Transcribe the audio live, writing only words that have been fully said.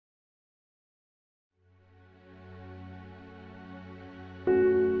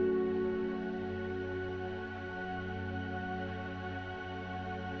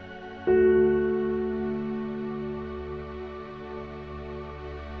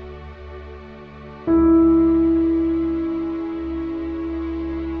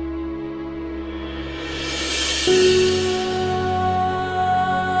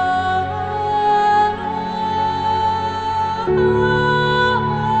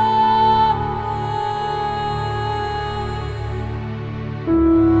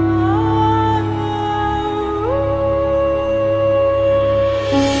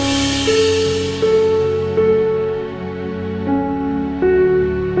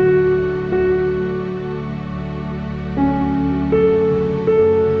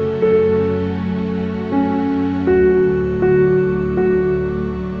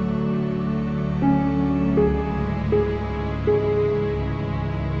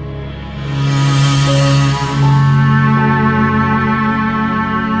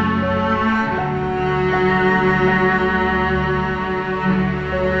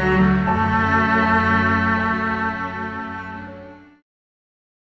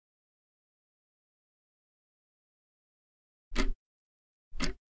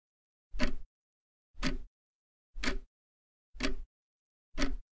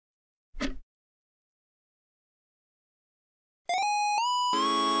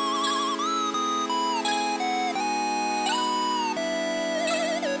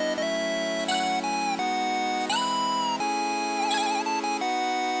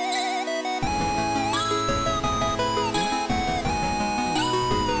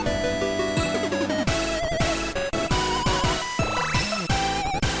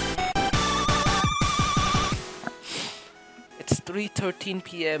13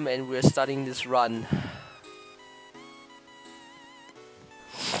 p.m. and we're starting this run.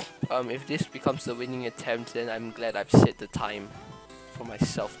 If this becomes the winning attempt, then I'm glad I've set the time for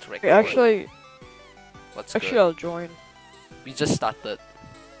myself to record. Actually, What's good? I'll join. We just started.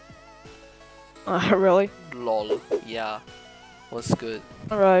 Really? Lol. Yeah. What's good?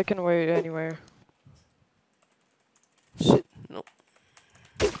 Alright, I can wait anywhere. Shit. No.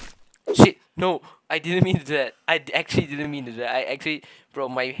 Shit. No. I didn't mean to do that. I actually didn't mean to do that. I actually, bro,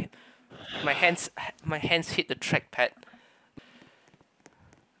 my hands hit the trackpad.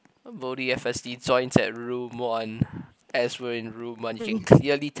 Bodhi FSD joins at room 1. As we're in room 1, you can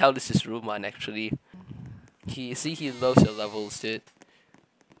clearly tell this is room 1 actually. He loves your levels, dude.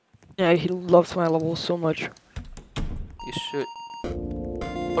 Yeah, he loves my levels so much. You should.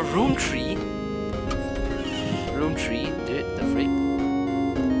 A room 3? Room 3, dude, the freak.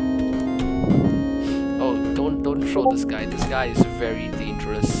 Oh, don't throw this guy. This guy is very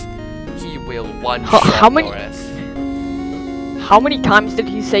dangerous. He will one-shot your ass. How many times did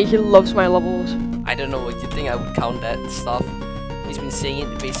he say he loves my levels? I don't know. You think I would count that stuff? He's been saying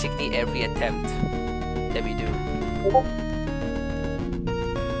it basically every attempt that we do.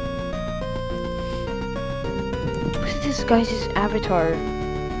 This guy's avatar.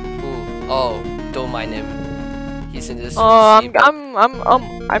 Ooh. Oh, don't mind him. He's in this. I'm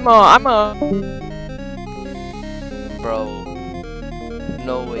a. Bro.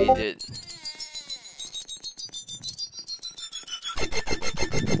 No way, dude.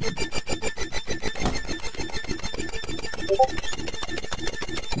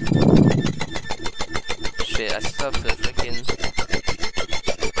 Shit, I still have to freaking.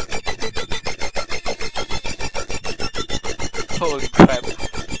 Holy crap.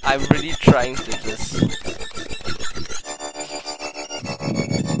 I'm really trying to just.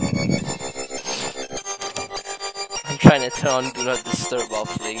 I'm trying to turn on Do Not Disturb while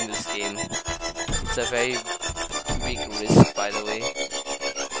playing this game. It's a very big risk, by the way.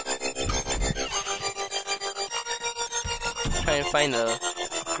 Try and find a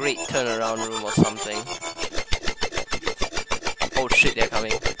great turnaround room or something. Oh shit, they're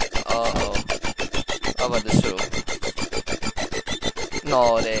coming. Uh-oh. How about this room?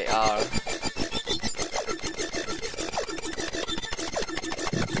 No, they are.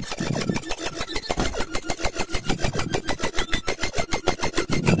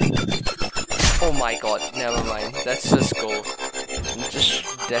 Oh my god, never mind. Let's just go. I'm just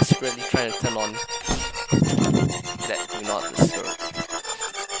desperately trying to turn on that Do Not Disturb.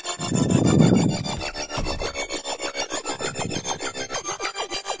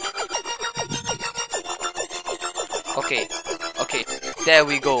 Okay, okay, there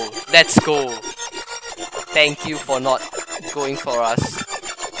we go. Let's go. Thank you for not going for us.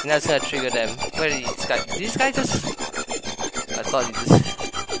 And that's gonna trigger them. Where did this guy? Did this guy just? I thought he just.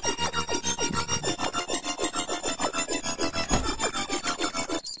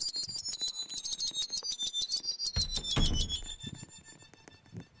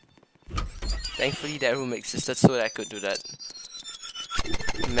 Thankfully that room existed so that I could do that.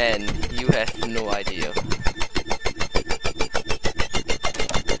 Man, you have no idea.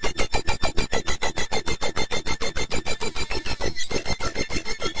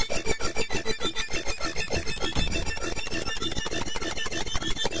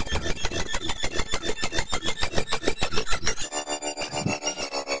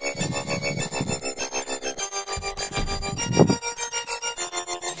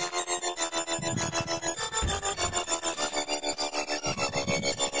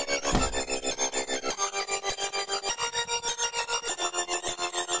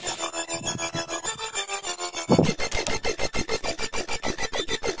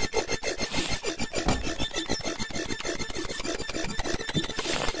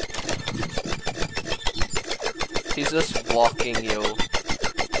 He's just walking, yo. Oh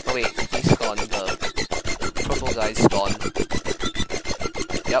wait, he's gone. The purple guy's gone.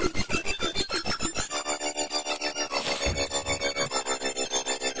 Yep.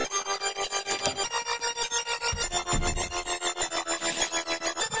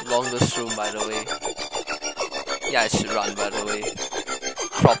 Longest room, by the way. Yeah, I should run, by the way.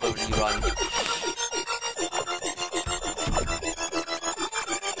 Probably run.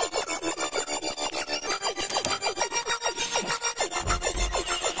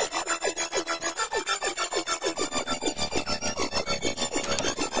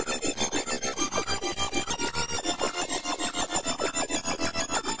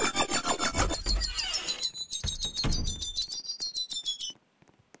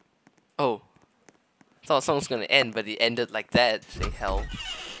 Oh, thought the song was gonna end, but it ended like that. Say hell,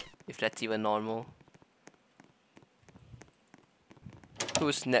 if that's even normal.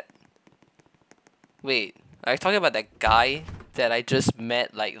 Who's ne- Wait, are you talking about that guy that I just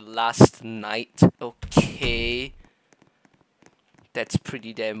met like last night? Okay. That's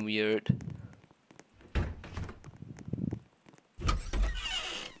pretty damn weird.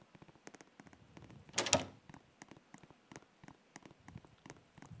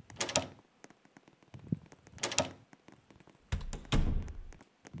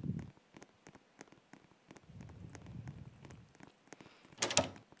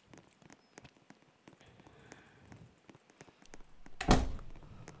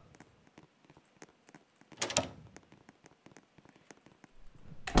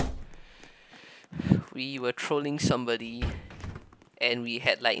 We were trolling somebody and we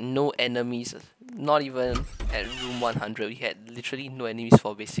had like no enemies, not even at room 100. We had literally no enemies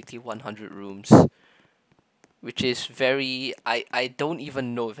for basically 100 rooms, which is very, I don't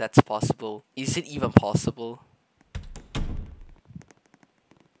even know if that's possible. Is it even possible?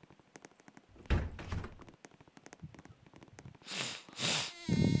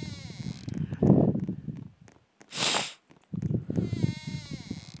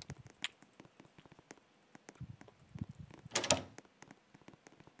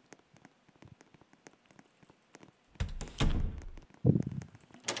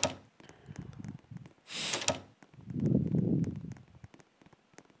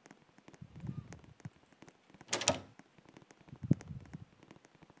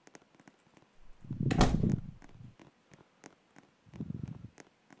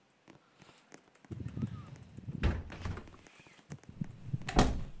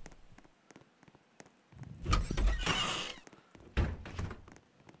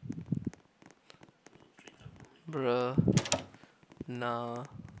 Bruh. Nah.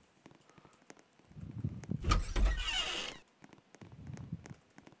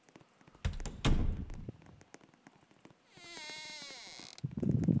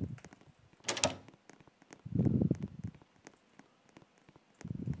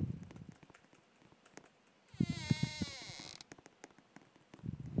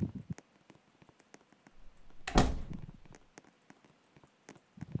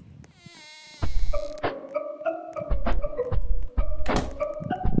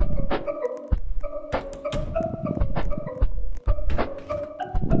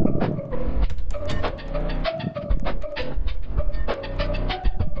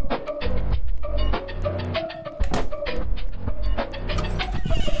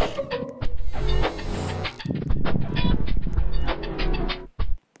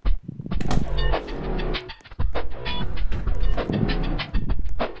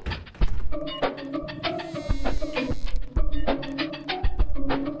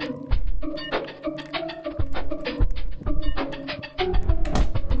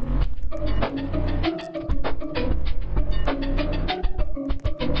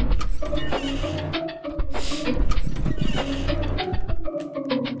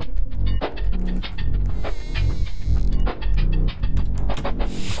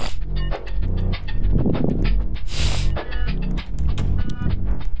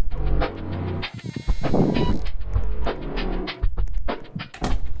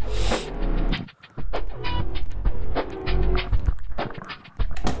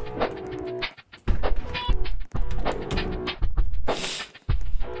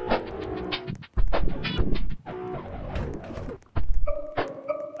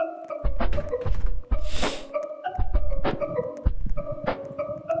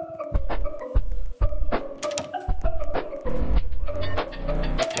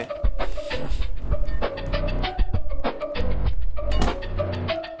 Okay.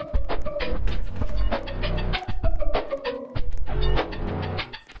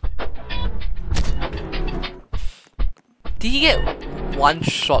 Did he get one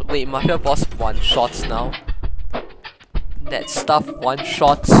shot? Wait, Mafia Boss one shots now? That stuff one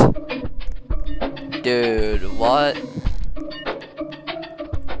shots? Dude, what?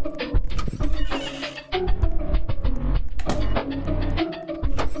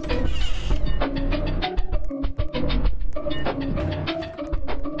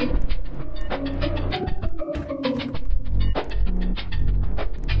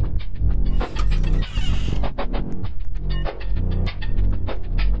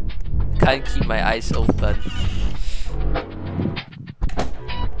 Can't keep my eyes open.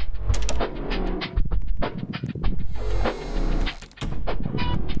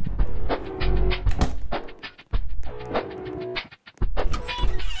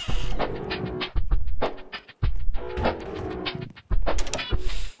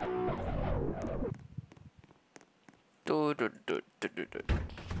 Do, do, do, do, do, do.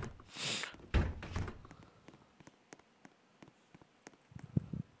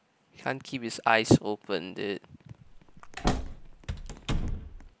 Can't keep his eyes open, dude.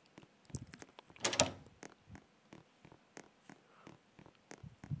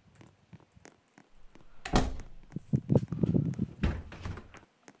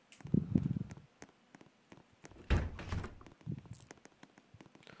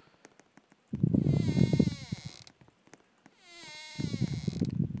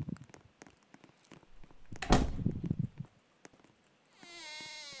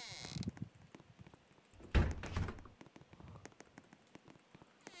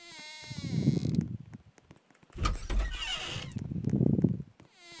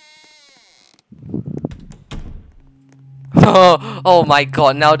 Oh my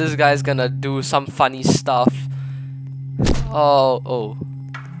god, now this guy's gonna do some funny stuff. Oh.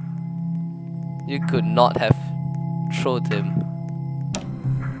 You could not have thrown him.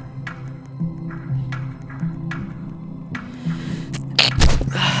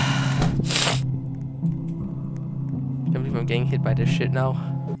 Can't believe I'm getting hit by this shit now.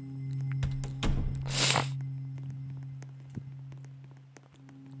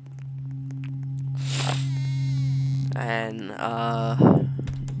 And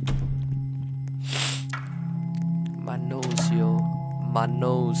my nose, yo, my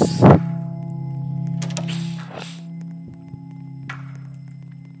nose.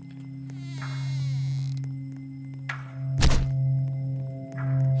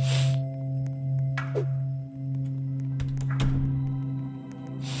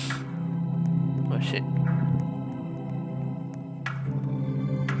 Oh shit.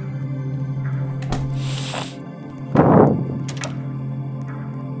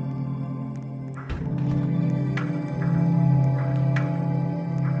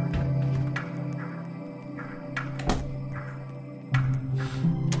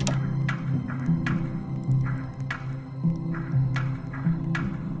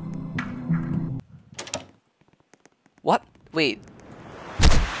 What? Wait.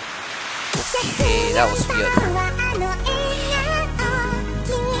 Okay, that was weird.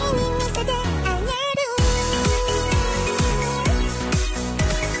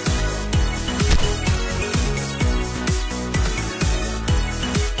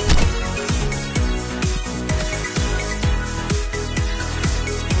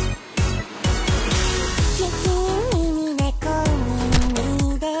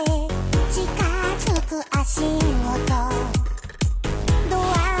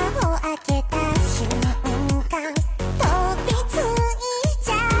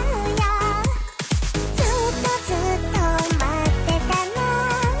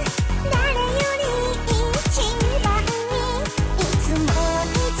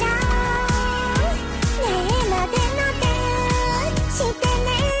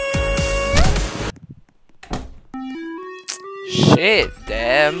 Shit,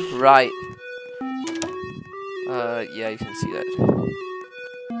 damn right. Yeah, you can see that.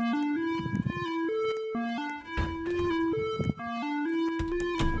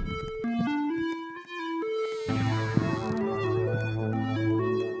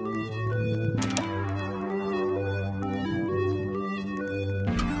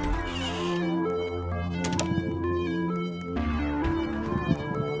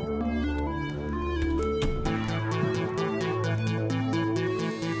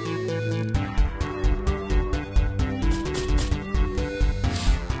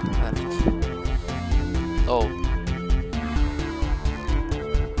 Oh.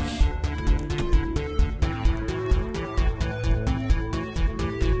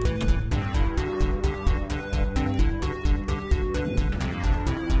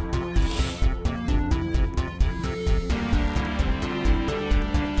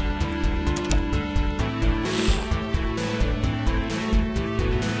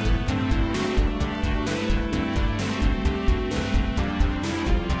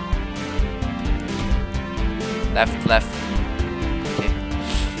 Left. Okay.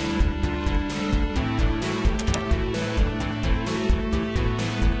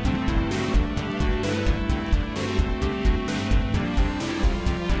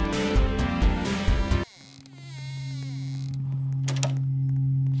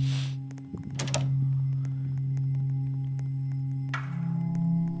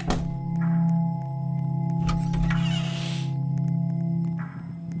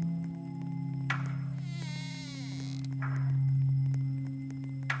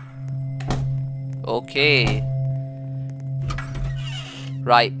 Okay.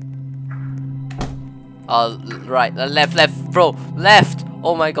 Right. Right. Left, bro. Left.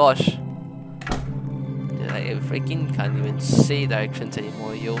 Oh my gosh. I freaking can't even say directions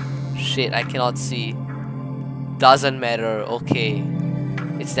anymore, yo. Shit, I cannot see. Doesn't matter. Okay.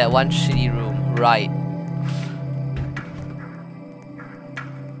 It's that one shitty room, right?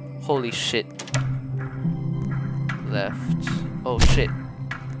 Holy shit. Left. Oh shit.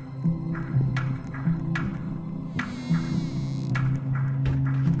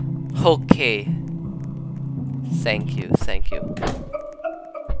 Okay. Thank you, thank you.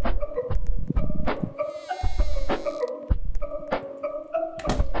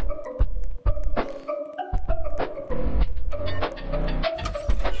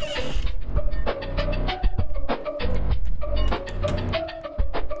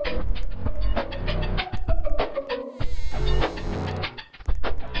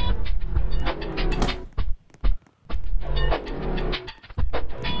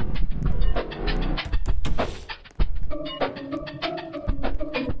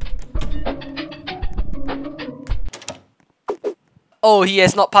 Oh, he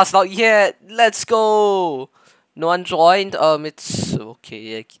has not passed out yet. Let's go. No one joined. It's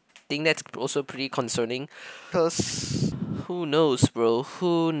okay. I think that's also pretty concerning. Cause who knows, bro?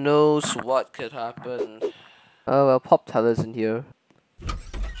 Who knows what could happen? Oh well, Pop Tyler's in here.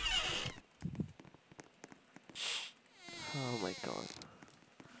 Oh my god.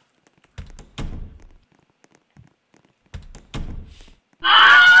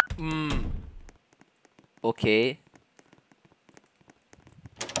 Okay.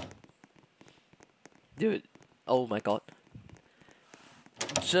 Dude. Oh my god.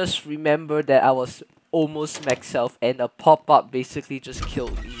 Just remember that I was almost max health and a pop-up basically just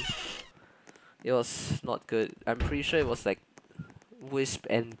killed me. It was not good. I'm pretty sure it was like Wisp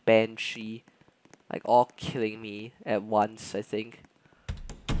and Banshee, like all killing me at once, I think.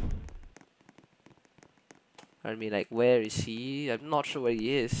 I mean, like, where is he? I'm not sure where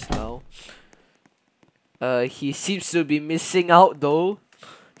he is now. He seems to be missing out though.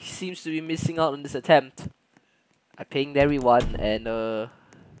 He seems to be missing out on this attempt. I pinged everyone and I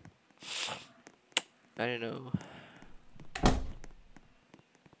don't know. I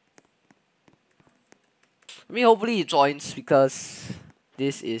mean, hopefully he joins because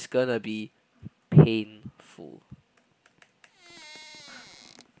this is gonna be painful.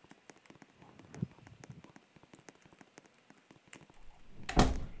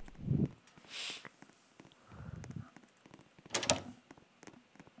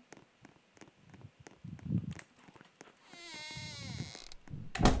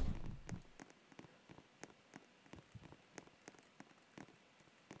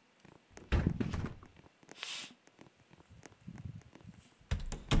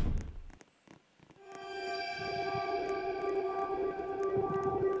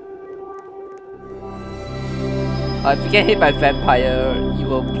 If you get hit by vampire, you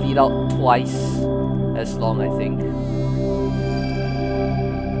will bleed out twice as long, I think.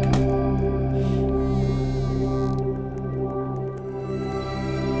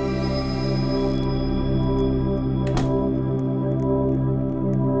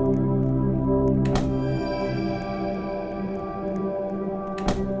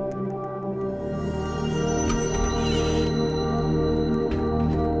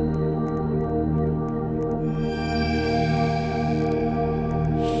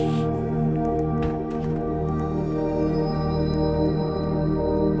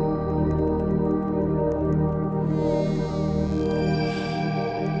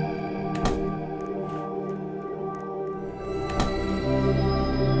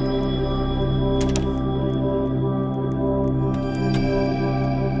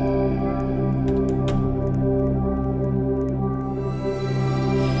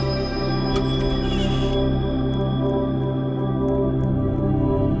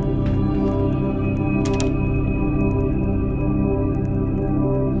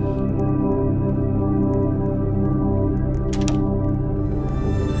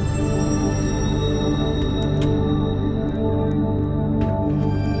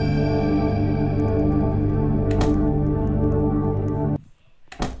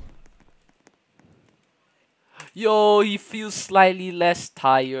 Yo, he feels slightly less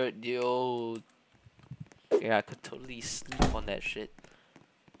tired, yo. Yeah, I could totally sleep on that shit.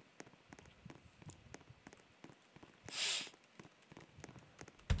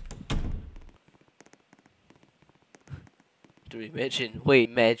 Dude,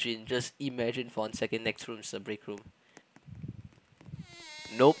 imagine, just imagine for 1 second, next room's the break room.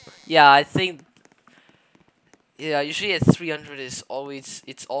 Nope. Yeah, I think, yeah, usually at 300 it's always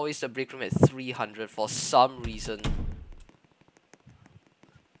the break room at 300 for some reason.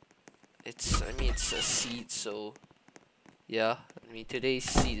 I mean, it's a seed, so, yeah. I mean, today's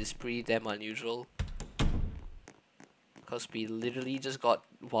seed is pretty damn unusual. Cause we literally just got,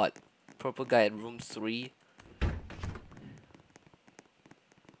 what, purple guy at room 3.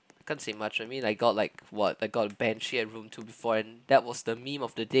 can't say much. I mean, I got like what? I got a Banshee at room 2 before, and that was the meme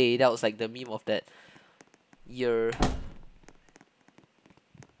of the day. That was like the meme of that year.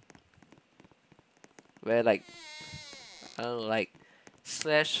 Where like, I don't know, like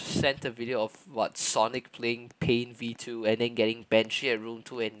Slash sent a video of what Sonic playing Pain V2 and then getting Banshee at room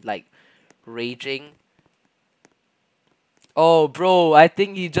 2 and like raging. Oh, bro, I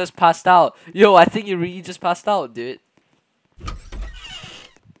think he just passed out. Yo, I think he really just passed out, dude.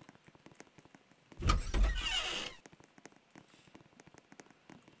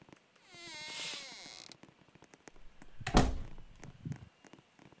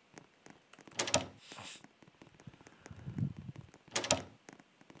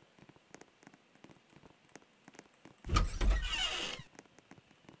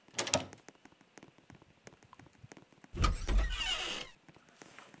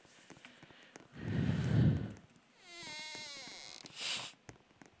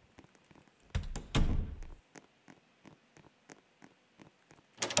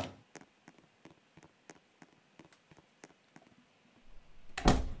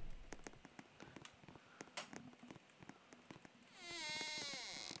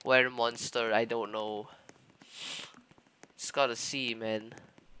 Where monster, I don't know. Just gotta see, man.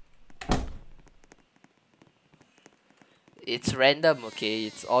 It's random, okay?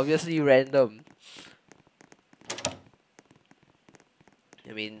 It's obviously random.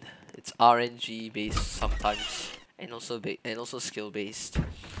 I mean, it's RNG based sometimes, and also skill based.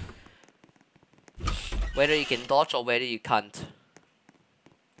 Whether you can dodge or whether you can't.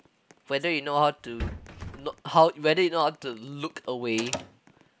 Whether you know how to, whether you know how to look away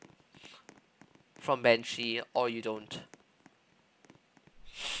from Banshee or you don't.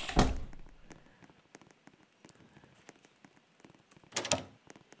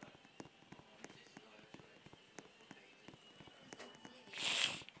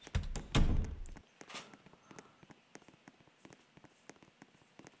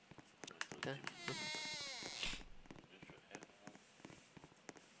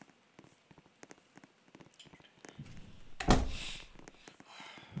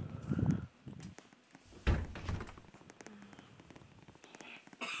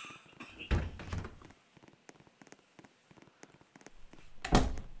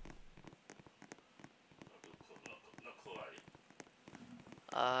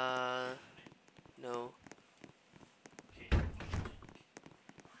 No.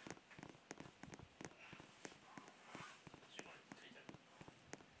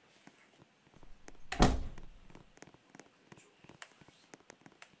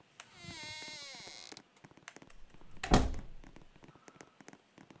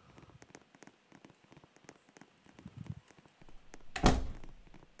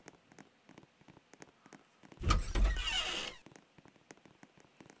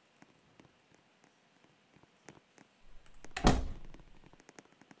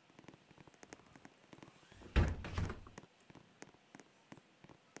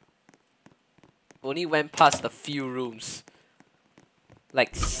 Only went past a few rooms.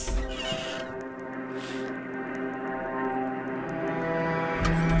 Like.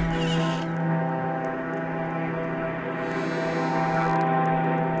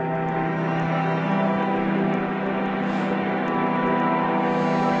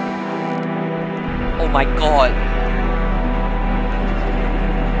 Oh my god.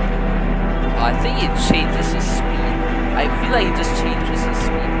 I think it changes his speed. I feel like it just changes his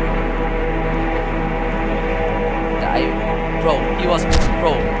speed, bro. He was,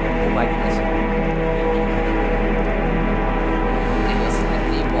 bro. Oh my goodness. He was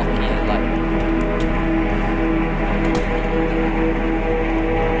literally walking and like.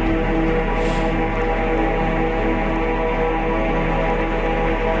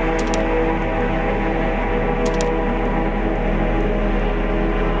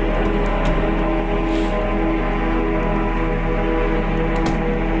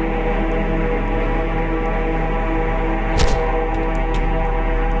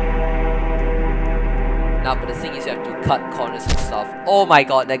 But the thing is you have to cut corners and stuff. Oh my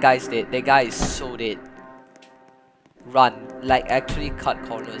god, that guy's dead. That guy is so dead. Run. Like actually cut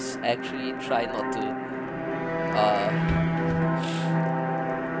corners. Actually try not to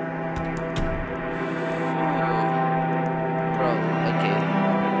bro, okay.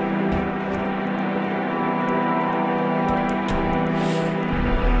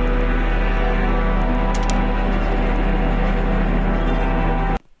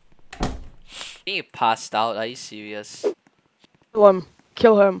 He passed out, are you serious? Kill him.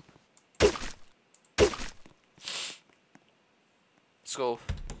 Kill him. Let's go.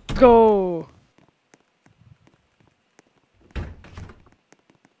 Go.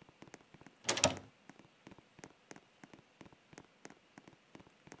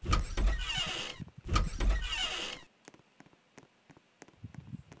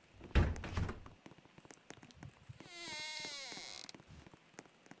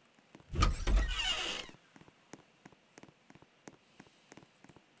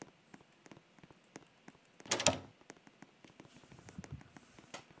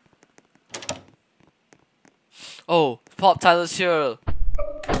 Oh, Pop Tyler's here. Oh,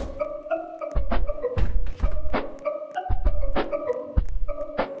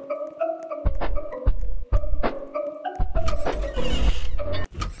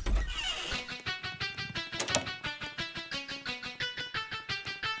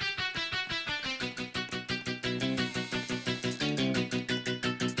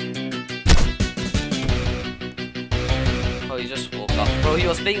 he just woke up. Bro, he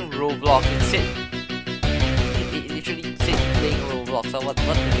was playing Roblox. It said... It literally said playing Roblox. So what the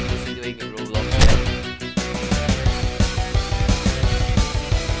heck is he doing in Roblox, man?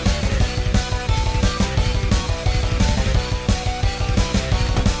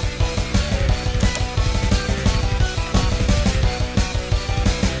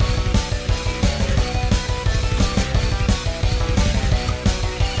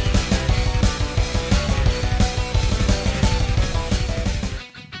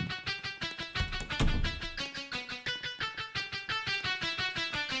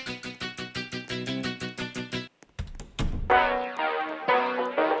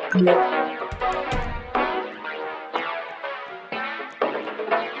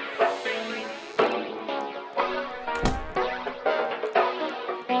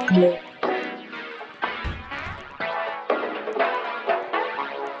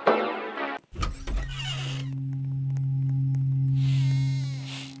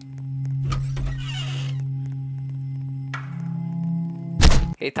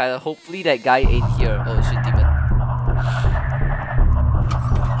 Hey Tyler, hopefully that guy ain't here. Oh shit, demon.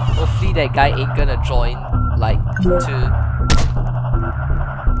 Hopefully that guy ain't gonna join, like,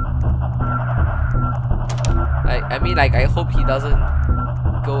 I mean, like, I hope he doesn't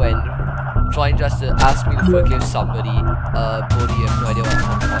go and join just to ask me to forgive somebody. Bodhi, you have no idea what I'm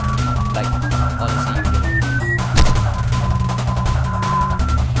talking about. Like, honestly, you don't.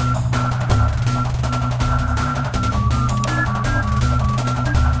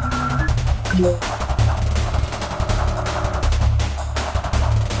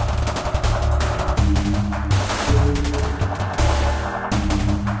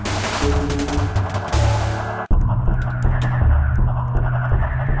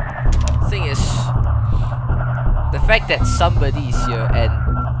 Thing is, the fact that somebody is here, and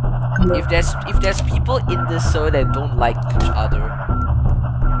if there's people in this server that don't like each other,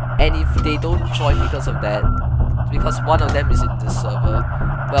 and if they don't join because of that, because one of them is in this server,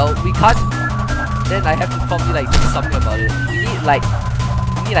 well, we can't. Then I have to probably like do something about it. We need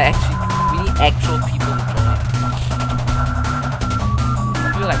actual people to join.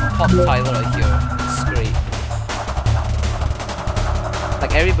 I feel like Pop Tyler are here. It's great.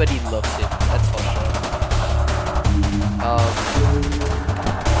 Like everybody loves him. That's for sure.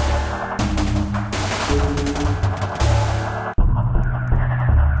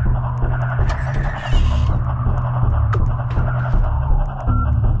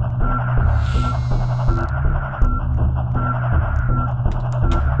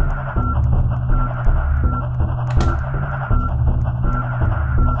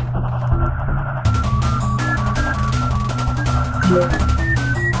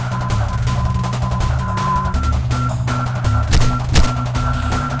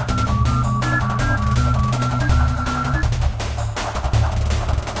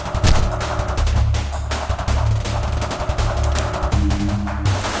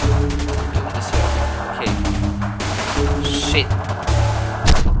 Shit.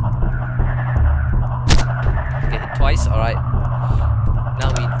 Get hit twice, alright. Now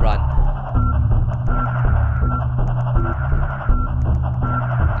we run.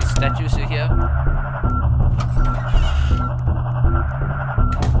 These statues are here.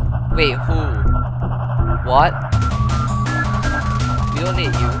 Wait, who? What? We don't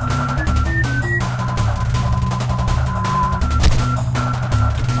need you.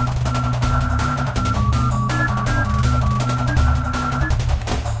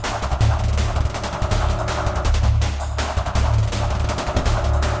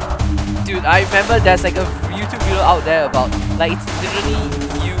 Dude, I remember there's like a YouTube video out there about, like, it's literally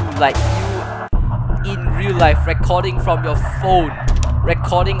you, like, you in real life recording from your phone,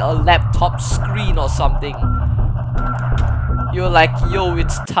 recording a laptop screen or something. You're like, yo,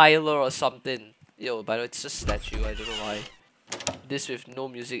 it's Tyler or something. Yo, by the way, it's just a statue, I don't know why. This with no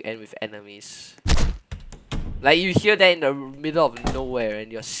music and with enemies. Like, you hear that in the middle of nowhere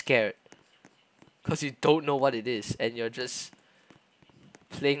and you're scared. Because you don't know what it is and you're just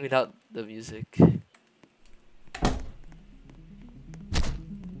playing without the music.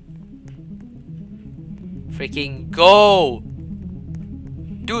 Freaking go!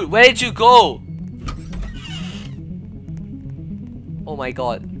 Dude, where did you go? Oh my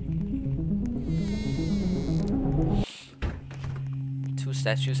god.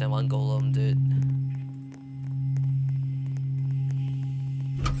 statues and 1 golem, dude.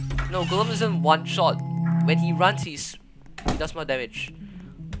 No, golem isn't one shot. When he runs, he does more damage.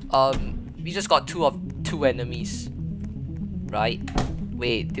 We just got 2 enemies, right?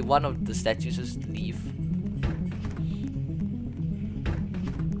 Wait, did one of the statues just leave?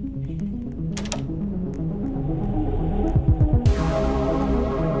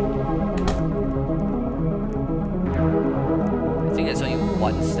 I think there's only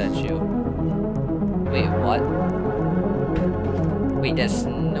 1 statue. Wait, what? Wait, there's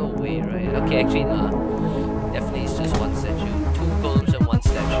no way, right? Okay, actually, nah. Definitely it's just 1 statue. 2 golems and 1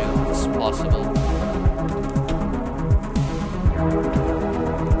 statue. It's possible.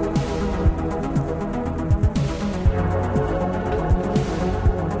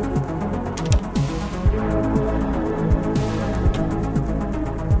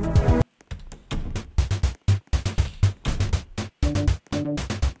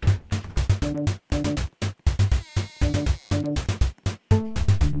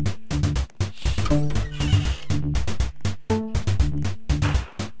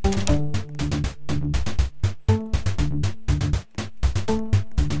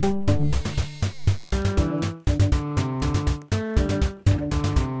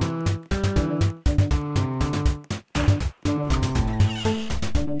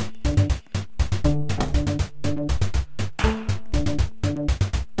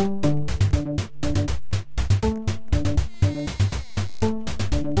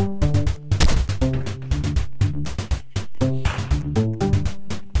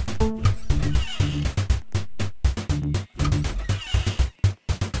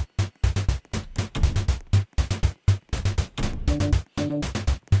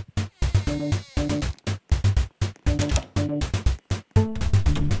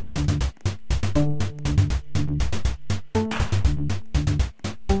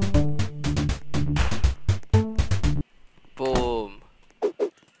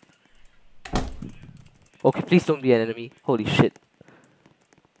 Okay, please don't be an enemy. Holy shit.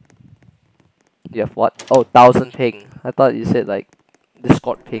 You have what? Oh, 1000 ping. I thought you said like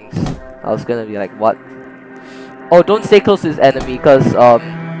Discord pings. I was gonna be like, what? Oh, don't stay close to this enemy, cause first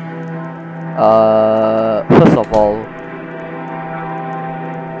of all,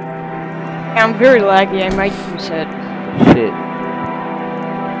 I'm very laggy, I might reset. shit.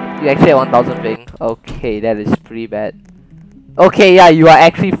 You actually have 1000 ping. Okay, that is pretty bad. Okay, yeah, you are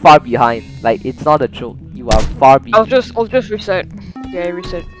actually far behind. Like, it's not a joke. You are far behind. I'll just reset. Yeah,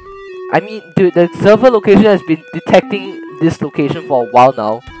 reset. I mean, dude, the server location has been detecting this location for a while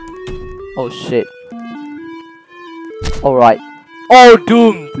now. Oh shit. Alright. Oh,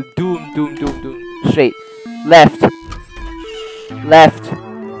 doomed! Doom. Straight. Left. Left.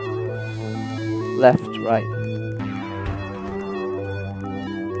 Left, right.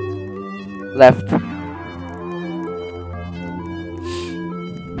 Left.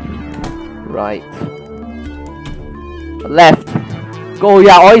 Right. Left. Go,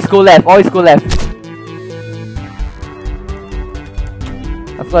 yeah, always go left, always go left.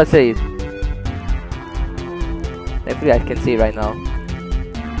 I forgot to say it. Thankfully I can say it right now.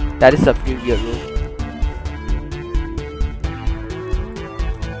 That is a pretty weird rule.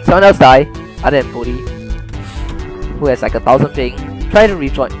 Someone else die, other than Bodhi, who has like 1000 ping. Try to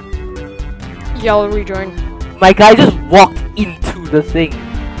rejoin. Yeah, I'll rejoin. My guy just walked into the thing.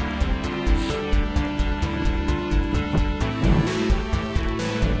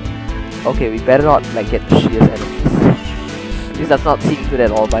 Okay, we better not like get shit as enemies. This does not seem good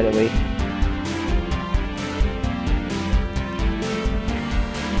at all, by the way.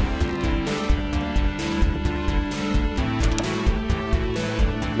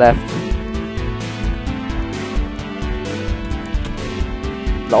 Left.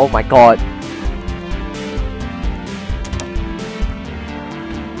 Oh my god.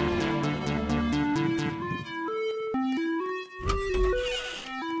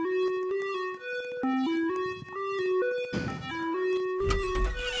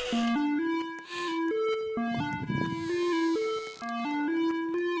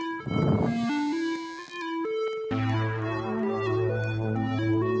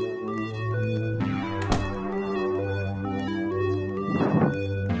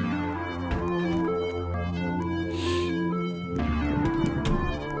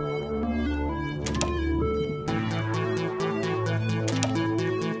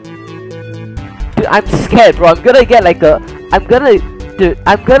 I'm scared, bro. I'm gonna get like I'm gonna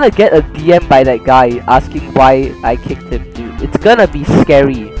get a DM by that guy asking why I kicked him, dude. It's gonna be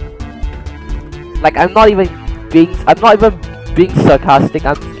scary. Like, I'm not even being sarcastic.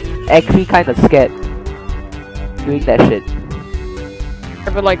 I'm actually kind of scared doing that shit.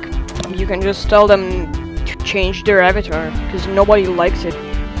 But like, you can just tell them to change their avatar, because nobody likes it.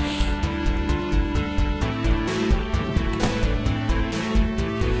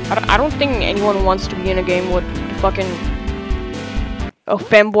 I don't think anyone wants to be in a game with fucking a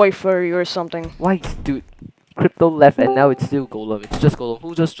fanboy furry or something. Why, dude? Crypto left and now it's still Golem. It's just Golem.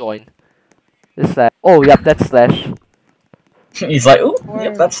 Who just joined? It's Slash. Oh, yep, that's Slash. He's like, ooh,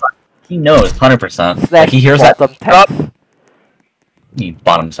 yep, that's fine. He knows, 100%. Slash Like, he hears that. bottom text. You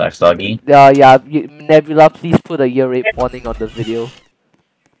bottom sex, doggy. Yeah, Nebula, please put a ear rape warning on the video.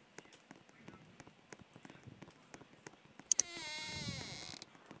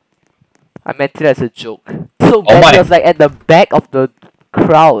 I meant it as a joke. So bad, he was like at the back of the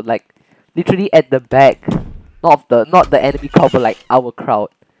crowd, like literally at the back, not the enemy crowd, but like our crowd.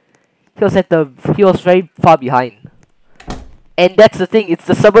 He was very far behind, and that's the thing. It's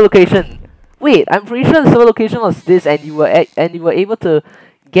the server location. Wait, I'm pretty sure the server location was this, and you were able to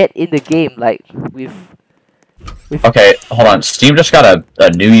get in the game like with. Okay, hold on. Steam just got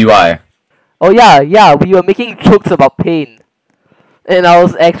a new UI. Oh yeah, we were making jokes about pain. And I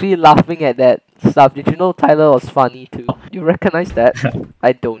was actually laughing at that stuff. Did you know Tyler was funny too? You recognize that?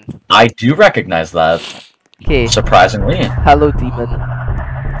 I don't. I do recognize that. Okay. Surprisingly. Hello, demon.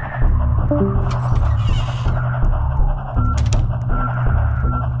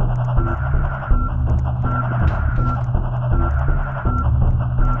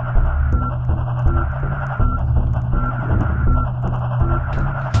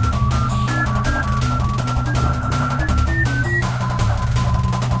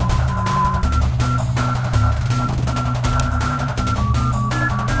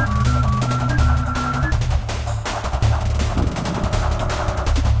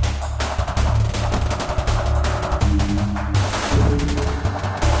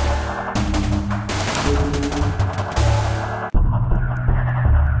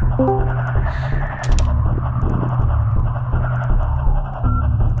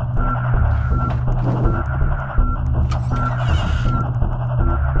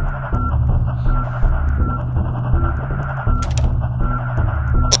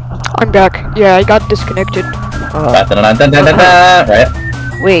 I'm back. Yeah, I got disconnected. Right?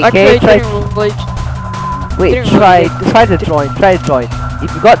 Wait, Actually, okay, didn't try to join.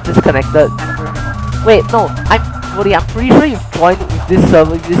 If you got disconnected, wait, no, I'm pretty sure you've joined with this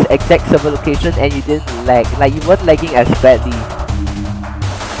server, this exact server location, and you didn't lag. Like you weren't lagging as badly.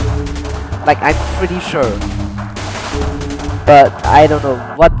 Like I'm pretty sure, but I don't know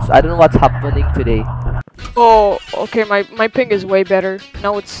what's happening today. Oh, okay, my ping is way better.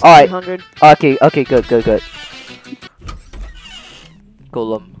 Now it's 300. Okay, good.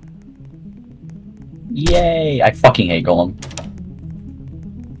 Golem. Yay! I fucking hate Golem.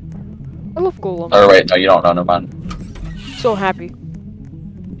 I love Golem. Oh wait, no, you don't know, never mind. So happy.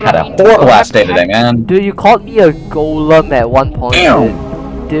 Had a horrible last day today, man. Dude, you called me a golem at one point.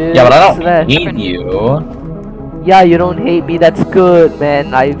 Dude, yeah, but I don't hate you. Yeah, you don't hate me. That's good,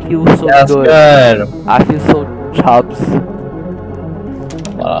 man. I feel so good. I feel so chubs.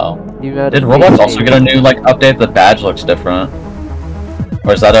 Wow. Did Roblox also get a new like update? The badge looks different.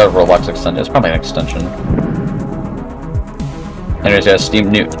 Or is that a Roblox extension? It's probably an extension. Anyways, yeah,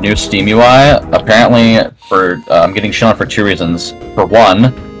 new Steam UI. Apparently, I'm getting shown for two reasons. For one,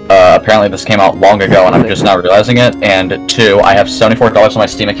 apparently this came out long ago and I'm just now realizing it. And two, I have $74 on my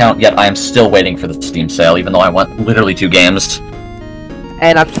Steam account, yet I am still waiting for the Steam sale, even though I went literally 2 games.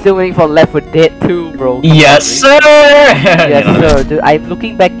 And I'm still waiting for Left 4 Dead 2, bro. Yes, sir! Yes, sir. Dude, I'm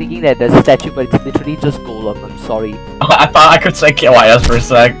looking back thinking that the statue, but it's literally just Golem. I'm sorry. I thought I could say KYS for a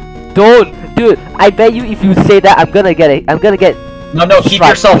sec. Don't! Dude, I bet you if you say that, I'm gonna get it. No, keep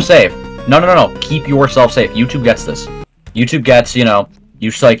yourself safe. No. Keep yourself safe. YouTube gets this. YouTube gets, you know, you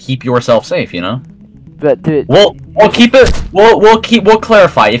should like keep yourself safe, you know? But dude, we'll keep it. We'll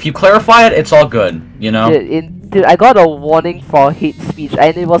clarify. If you clarify it, it's all good, you know? Dude, I got a warning for hate speech,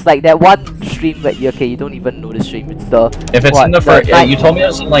 and it was like that one stream that you don't even know the stream. It's the if it's in the first, you told me it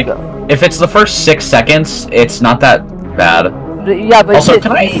was in like if it's the first 6 seconds, it's not that bad. Yeah, but also,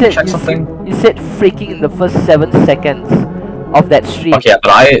 can I check something? You said freaking in the first 7 seconds of that stream. Okay,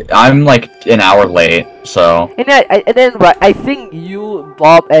 but I'm like an hour late, so. And then right, I think you,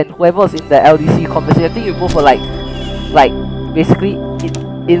 Bob, and whoever was in the LDC conversation, I think you both were like basically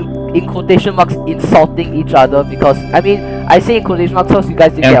in quotation marks insulting each other because I mean I say in quotation marks because you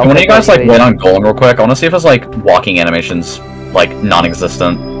guys didn't get. When you guys like wait on Golem real quick, I want to see if his like walking animations like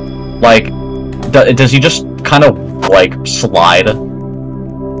non-existent. Like, does he just kind of like slide?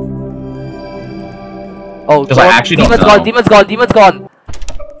 Oh, because I actually don't know. Demon's gone. You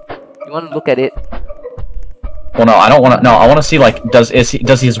want to look at it? Well, no, I don't want to. No, I want to see like does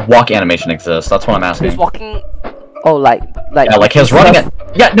his walk animation exist? That's what I'm asking. He's walking. Oh, like Yeah, like his running it.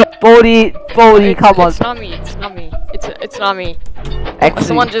 Yeah, no. Bodhi, come on. It's not me. It's not me. It's not me. Actually,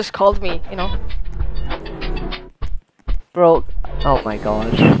 Someone just called me. You know. bro. Oh my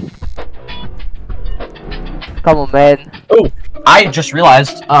gosh. Come on, man. Oh, I just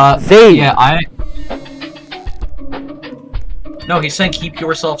realized. Zay. Yeah, I. No, he's saying keep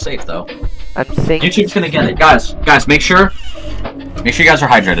yourself safe though. I'm saying. YouTube's gonna get it, guys. Guys, make sure you guys are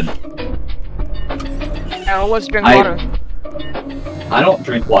hydrated. I always drink water. I don't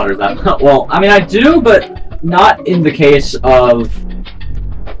drink water that well. I mean, I do, but not in the case of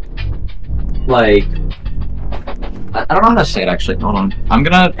like. I don't know how to say it actually. Hold on. I'm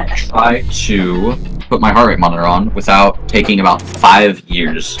gonna try to put my heart rate monitor on without taking about 5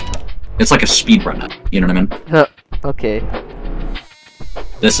 years. It's like a speed run. You know what I mean? Okay.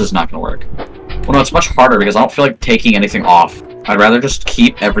 This is not gonna work. Well, no, it's much harder because I don't feel like taking anything off. I'd rather just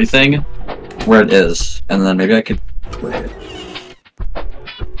keep everything where it is, and then maybe I could.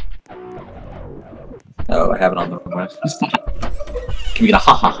 Oh, I have it on the wrong way. Can we get a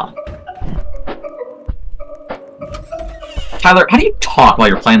ha ha ha? Tyler, how do you talk while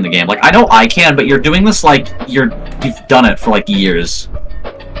you're playing the game? Like, I know I can, but you're doing this like you've done it for like years.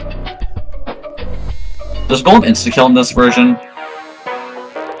 Does Golem insta-kill in this version?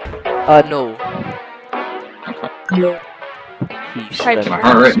 No. Okay. Type My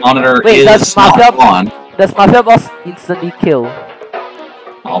heart rate monitor Wait, is not on. Does Mafia Boss instantly kill?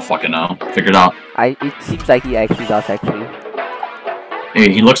 I'll fucking know. Figure it out. It seems like he actually does, actually.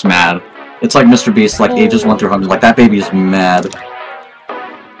 Hey, he looks mad. It's like Mr. Beast, like ages 1 through 100. Like, that baby is mad.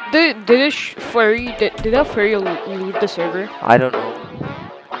 Did that furry leave the server? I don't know.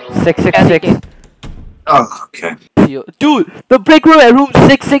 666. Oh, okay. Dude, the break room at room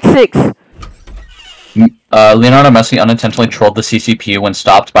 666! Leonardo Messi unintentionally trolled the CCP when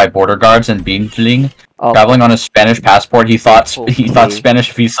stopped by border guards in Beijing. Oh. Traveling on his Spanish passport, he thought Okay.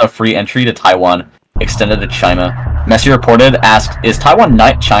 Spanish visa free entry to Taiwan extended to China. Messi reported, asked, "Is Taiwan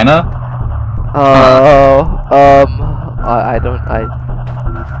not China?"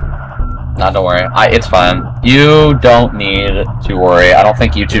 Nah, don't worry. It's fine. You don't need to worry. I don't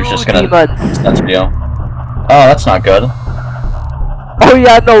think YouTube's just gonna censor you. Oh, that's not good. Oh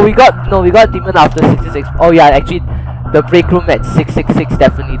yeah, we got demon after 66. Oh yeah, actually, the break room at 666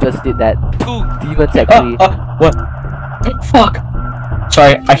 definitely just did that. 2 demons actually. What? Fuck.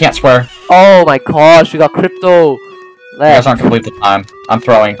 Sorry, I can't swear. Oh my gosh, we got crypto. You guys aren't complete the time. I'm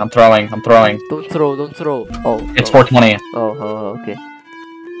throwing. Don't throw. Oh. It's 420. Oh, okay.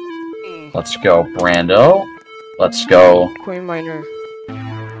 Let's go, Brando. Let's go. Coin miner.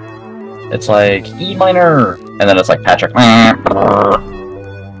 It's like E minor, and then it's like Patrick.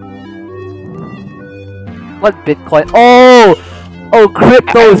 What Bitcoin? Oh,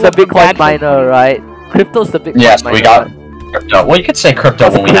 crypto is the Bitcoin miner, right? Crypto's the Bitcoin Yes, miner. we got crypto. Well, you could say crypto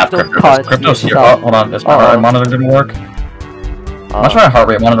when we have crypto. Crypto's here. Oh, hold on. Is my heart rate monitor didn't work? I'm not sure my heart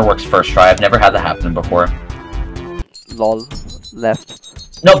rate monitor works first try. I've never had that happen before. Lol. Left.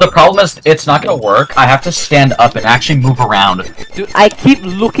 No, the problem is it's not gonna work. I have to stand up and actually move around. Dude, I keep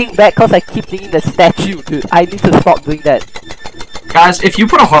looking back because I keep thinking the statue, dude. I need to stop doing that. Guys, if you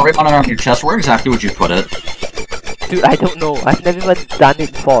put a heart rate monitor on your chest, where exactly would you put it? Dude, I don't know. I've never even done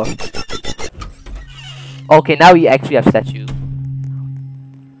it before. Okay, now we actually have statue.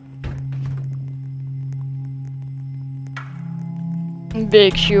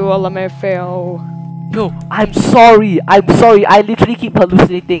 Big shoe, LMFAO. No, I'm sorry. I literally keep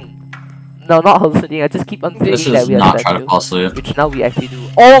hallucinating. No, not hallucinating. I just keep on This thinking that is we have not statue. trying to fall asleep. Which now we actually do.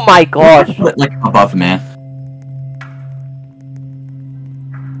 Oh my gosh! Put it, like above me.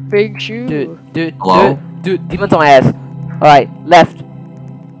 Big shoe. Dude, Hello? dude, demons on my ass. Alright, left.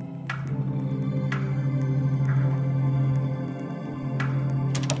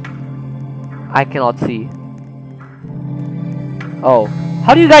 I cannot see. Oh.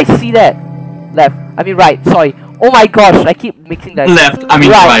 How do you guys see that? Left. I mean right, sorry. Oh my gosh, I keep mixing that. Left, I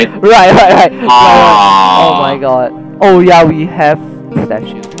mean right. Right. Aww. Oh my god. Oh yeah, we have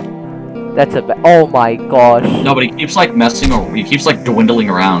statue. That's a oh my gosh. No, but he keeps like messing or he keeps like dwindling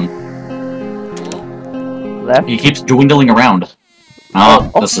around. Left. He keeps dwindling around. Oh,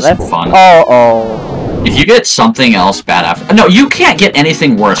 this is left. fun. Oh. If you get something else bad after... No, you can't get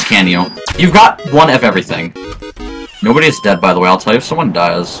anything worse, can you? You've got one of everything. Nobody's dead, by the way. I'll tell you if someone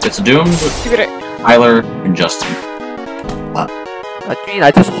dies. It's doomed, Tyler, and Justin.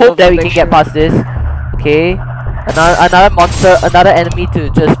 I just hope that we can get past this. Okay. Another monster, another enemy to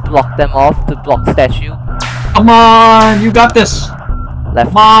just block them off, to block statue. Come on! You got this! Left.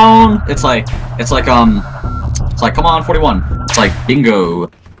 Come on! It's like, It's like, come on, 41. It's like, bingo.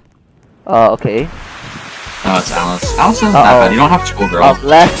 Okay. No, it's Alice. Alice isn't that bad. You don't have to go, girl.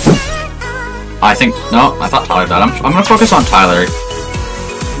 Left. I think, no, I thought Tyler died. I'm gonna focus on Tyler.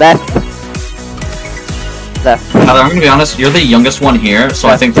 Left. Left. Tyler, I'm gonna be honest, you're the youngest one here, so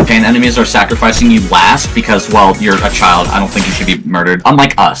I think the pain enemies are sacrificing you last because, well, you're a child. I don't think you should be murdered.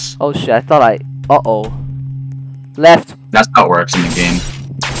 Unlike us. Oh shit, I thought I... Uh-oh. Left. That's how it works in the game.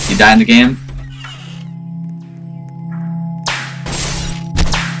 You die in the game?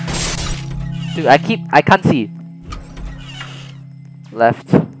 Dude, I can't see. Left.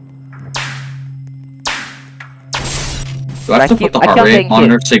 Do I have to put the heart rate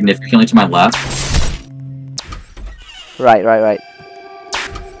monitor significantly to my left? Right.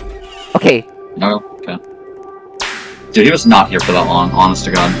 Okay. No, okay. Dude, he was not here for that long, honest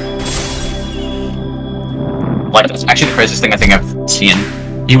to god. Like, that's actually the craziest thing I think I've seen.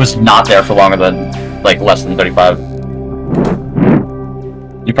 He was not there for longer than, like, less than 35.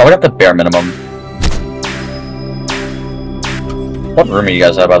 You probably got the bare minimum. What room are you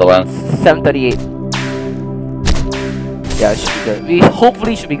guys at, by the way? 738. Yeah, it should be good. We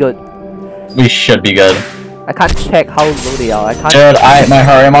hopefully should be good. We should be good. I can't check how low they are. I can't. Dude, my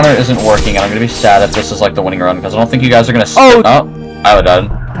heart rate monitor isn't working, and I'm gonna be sad if this is like the winning run, because I don't think you guys are gonna. Oh, Tyler died.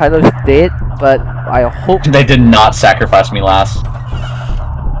 Tyler's dead, but I hope they did not sacrifice me last.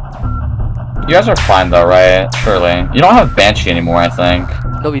 You guys are fine though, right? Surely. You don't have Banshee anymore, I think.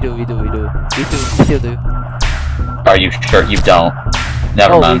 No, we do. We still do. Are you sure you don't?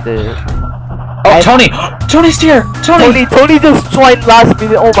 Never mind. We do. Oh, Tony! Tony's here! Tony just joined last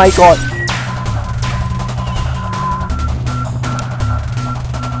minute. Oh my god.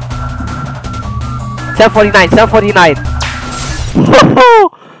 $7.49.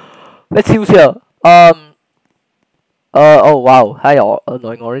 Let's see who's here. Oh wow. Hi,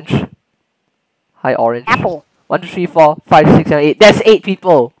 annoying orange. Hi, orange. Apple. 1, 2, 3, 4, 5, 6, 7, 8. That's 8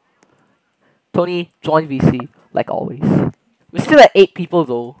 people. Tony, join VC like always. We're still at 8 people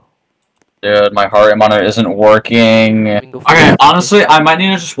though. Dude, my heart rate monitor isn't working. Okay, honestly, I might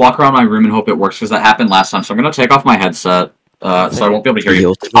need to just walk around my room and hope it works, because that happened last time. So I'm gonna take off my headset, so I won't be able to hear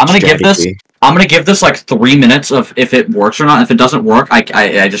you. I'm gonna give this like 3 minutes of if it works or not. If it doesn't work,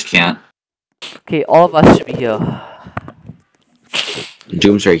 I just can't. Okay, all of us should be here.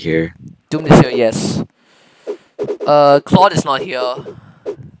 Doom's right here. Doom is here, yes. Claude is not here.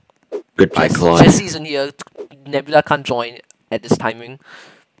 Goodbye, Claude. Jesse isn't here. Nebula can't join at this timing.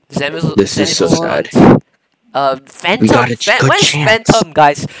 This is so sad. Phantom. We got a good Where's chance. Phantom,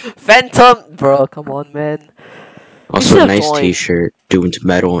 guys? Phantom, bro, come on, man. Also, nice T-shirt. Doom's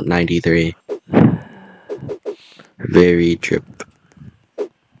Metal 93. Very drip.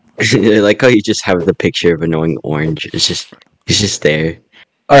 I like how you just have the picture of annoying orange. It's just there.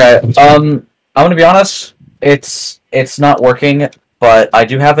 Alright, I'm gonna be honest, it's not working, but I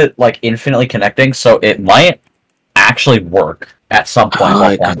do have it like infinitely connecting, so it might actually work at some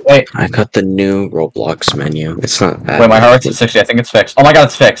point. I got the new Roblox menu. It's not bad. Wait, my heart rate's at 60, I think it's fixed. Oh my god,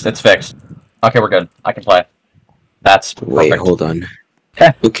 it's fixed. Okay, we're good. I can play. That's perfect. Wait, hold on.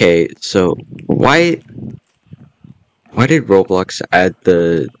 Okay. Okay, so why did Roblox add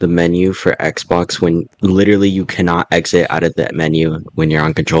the menu for Xbox when literally you cannot exit out of that menu when you're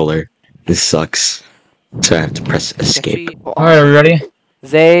on controller? This sucks. So I have to press escape. Alright, are we ready?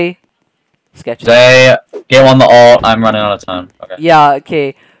 Zay. Sketchy. Zay, get on the alt. I'm running out of time. Okay. Yeah,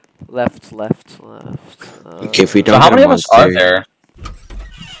 okay. Left. Okay, if we don't so how get many a of us monster, are there?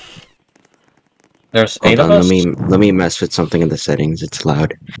 There's 8 hold of on, us? let me mess with something in the settings. It's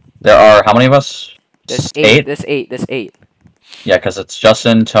loud. There are, how many of us? There's 8? There's 8. Yeah, because it's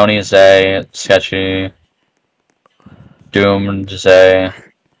Justin, Tony, Zay, Sketchy, Doom, Zay.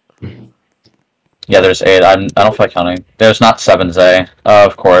 Yeah, there's 8. I don't feel like counting. There's not 7 Zay.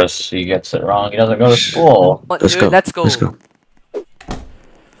 Of course, he gets it wrong. He doesn't go to school. Let's go. Let's go.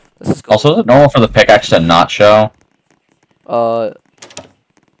 Also, is it normal for the pickaxe to not show?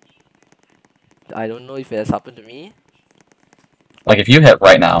 I don't know if it has happened to me. Like, if you hit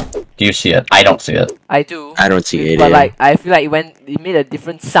right now, do you see it? I don't see it. I do. I don't see it. But like, I feel like it made a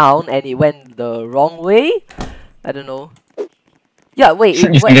different sound and it went the wrong way. I don't know. Yeah, wait.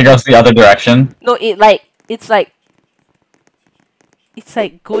 You think it goes the other direction? No, it's like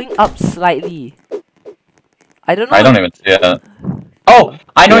going up slightly. I don't know. I don't even see it. Oh,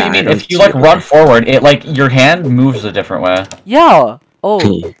 I know what you mean. If you like run forward, it like your hand moves a different way. Yeah.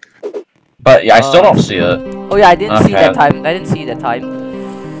 Oh. But yeah, I still don't see it. Oh yeah, I didn't see that time.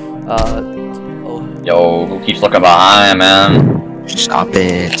 Oh. Yo, who keeps looking behind, man? Stop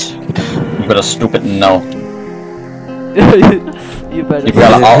it. You better stupid no. You better. You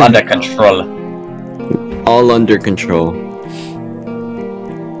got it all under control. all under control.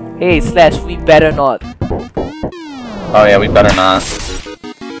 Hey, Slash, we better not. Oh yeah, we better not.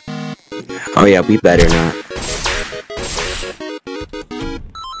 Oh yeah, we better not.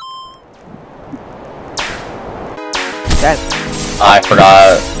 That. I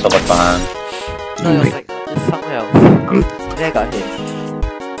forgot to look behind. No, it was like there's somewhere else. There I got hit.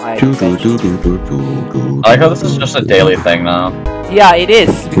 My I like how this is just a daily thing now. Yeah, it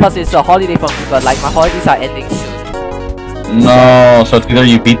is because it's a holiday for me, but like my holidays are ending soon. No, so it's either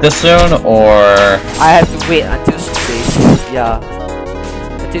you beat this soon or I have to wait until school days. Yeah,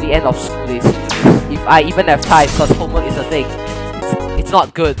 until the end of school days. If I even have time, because homework is a thing. It's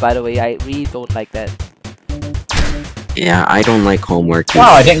not good, by the way. I really don't like that. Yeah, I don't like homework.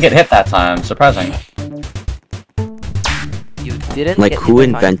 wow, I didn't get hit that time. Surprising. You didn't. Like, get who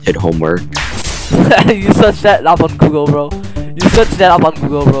hit by time? invented homework? You search that up on Google, bro. You search that up on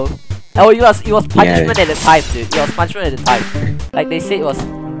Google, bro. Oh, it was punishment at the time, dude. It was punishment at the time. Like they said, it was 2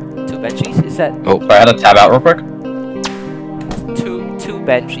 benchies. Is that Oh, sorry, I had to tab out real quick. two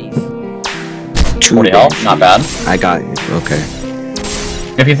benchies? 40 health, not bad. I got it. Okay.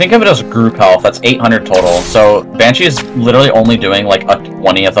 If you think of it as group health, that's 800 total. So Banshee is literally only doing like a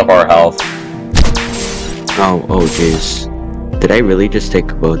 20th of our health. Oh jeez. Did I really just take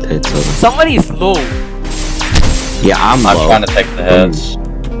both hits of them? Somebody is low. Yeah, I'm I'm low. trying to take the hits.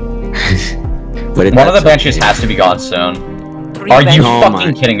 But One of the Banshees has to be gone soon. 3 Are you benchies. Oh fucking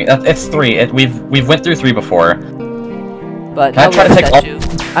my. kidding me? It's 3. We've went through 3 before. But Can I now try we to have take all- statue.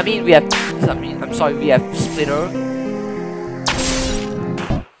 I mean, we have. I'm sorry, we have splitter.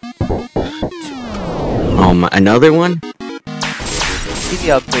 Oh my, another one? Give me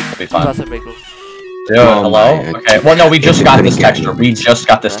a break. Be Give fine. us a break room. Dude, Oh hello? my, Okay. Well, no, we just If it got couldn't this get texture. me. We just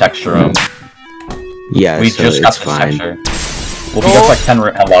got this texture room. Yeah, We so just got it's this fine. texture. We'll be up like 10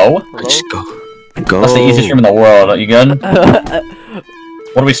 Hello? Hello? Just go. Go. That's the easiest room in the world. Are you good?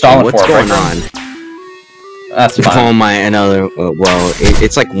 What are we stalling What's for? going Break on? room? That's Oh fine. my, another. Well,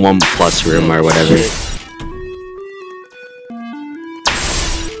 it's like 1+ room or whatever. Shit.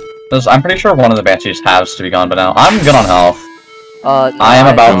 I'm pretty sure one of the Banshees has to be gone, but now I'm good on health. No, I am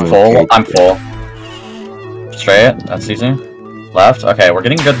about I'm full. okay. I'm full. Straight. That's easy. Left. Okay, we're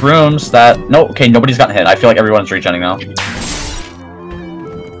getting good rooms. Okay, nobody's gotten hit. I feel like everyone's regenning now.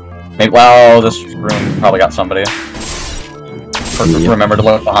 Maybe. Well, this room probably got somebody. Yep. Remember to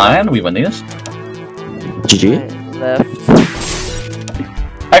look behind. We win these. GG. Left.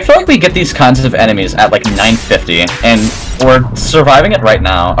 I feel like we get these kinds of enemies at like 950, and we're surviving it right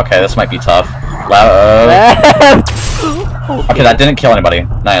now. Okay, this might be tough. Left. Okay, that didn't kill anybody.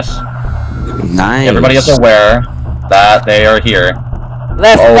 Nice. Nice. Everybody is aware that they are here.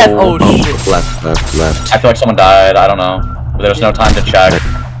 Left. Oh. Left. Oh shit. Left. I feel like someone died. I don't know. There's no time to check.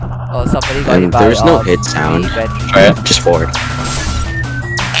 Oh, somebody got hit And by. there's no hit sound. Try it. Just forward.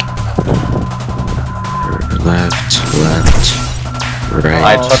 Left. Right.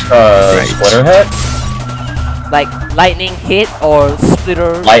 I took a Right. splitter hit. Like lightning hit or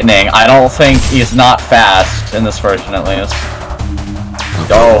splitter. Lightning. I don't think he's not fast in this version, at least.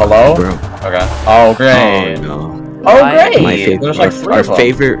 Oh, hello? Bro. Okay. Oh, great. Oh no. Oh, Right. great. My favorite. There's like 3 our of them.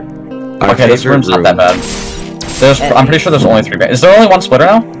 favorite. Our Okay, this favorite room's room. not that bad. I'm pretty sure there's only 3 Is there only 1 splitter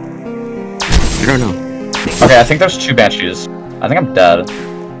now? I don't know. Okay, I think there's 2 banshees. I think I'm dead.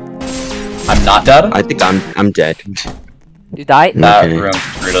 I'm not dead? I think I'm dead. You died? That Okay. room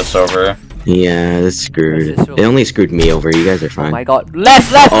screwed us over. Yeah, that's screwed. This is It only screwed me over. You guys are Oh fine. my god.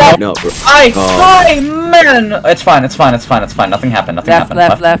 Left. Left. Oh Left. no, bro. Hi, man! It's fine. Nothing happened. Left.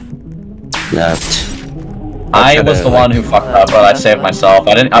 Left. Left. Left. I Okay, was the like- one who fucked up, but I saved myself.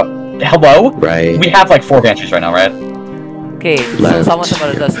 I didn't. Hello? Right. We have like 4 banshees right now, right? Okay. So Left. someone's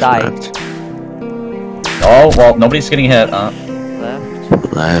about to just die. Left. Oh, well, nobody's getting hit.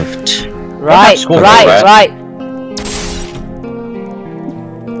 Left. Left. Right. school, Right. right? Right.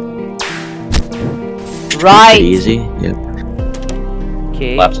 Right. Easy. Yep.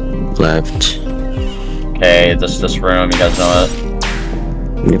 Okay. Left. Left. Okay, this room, you guys know it.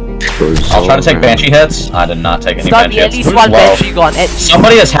 Yep. Goes I'll try to all take around. banshee hits. I did not take any It's gotta banshee be at hits. least Who's one low? banshee gone. At least.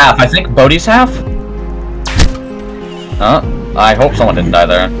 Somebody is half. I think Bodhi's half. Huh? I hope someone didn't die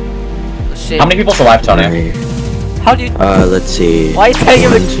there. Shit. How many people's alive, Tony? Right. How do you? Let's see. Why are you telling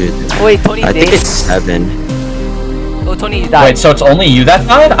him? 1, 2, 3. Wait, Tony I think dead. it's 7. Oh, Tony, you died. Wait, so it's only you that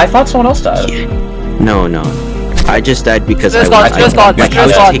died? I thought someone else died. No. I just died because Just I gone, was, just gone, I just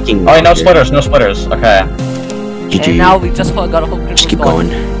was gone. taking Oh, wait, no longer. splitters, no splitters. Okay. GG. And now we just got a whole Just critical keep score. going.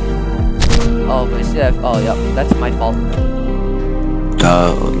 Oh, but we still have. Oh, yeah, that's my fault.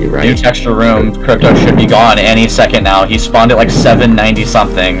 Oh, you're New right. texture room. Crypto should be gone any second now. He spawned at like 790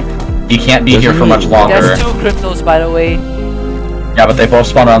 something. He can't be here for much longer. There's 2 cryptos, by the way. Yeah, but they both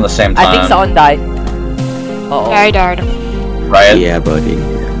spawned around the same time. I think someone died. Uh-oh. I died. Right? Yeah, buddy.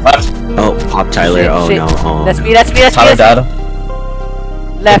 Left. Oh, Pop Tyler. Shit, Oh shit. no. Oh. That's no. me, that's me, that's me. Tyler That's me.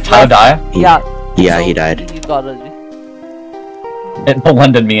 dead. Left, Did Tyler left. die? Yeah. Yeah, So, he died. You got it. It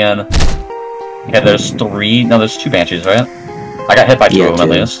blended me in. Okay, there's 3. No, there's 2 banshees, right? I got hit by 2 Yeah, of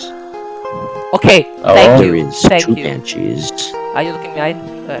them at 2. least. Okay, Oh. thank There you. is Thank 2 you. banshees. Are you looking behind?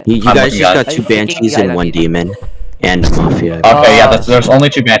 You I'm guys looking just at got it. 2 Are you freaking banshees behind and 1 me? demon. And Mafia. Okay, yeah, there's only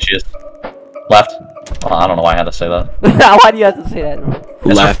 2 banshees. Left. Well, I don't know why I had to say that. Why do you have to say that?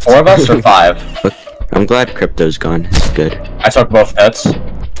 Is there 4 of us or 5? Look, I'm glad Crypto's gone. It's good. I took both hits.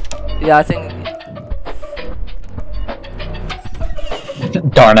 Yeah, I think.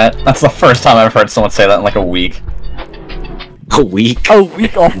 Darn it. That's the first time I've heard someone say that in like a week. A week? A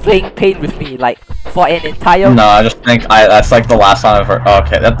week of playing pain with me, like for an entire. No, I just think that's like the last time I've heard.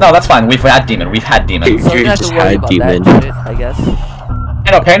 Okay, no, that's fine. We've had demon. We've had demon. So you You don't have to just worry had about demon. that shit, I guess.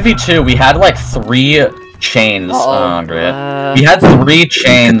 You know, Pain V2, we had like 3 chains. Uh-oh. Oh, great. We had 3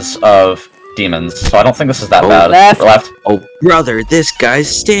 chains of demons, so I don't think this is that Oh, bad. left. Oh, brother, this guy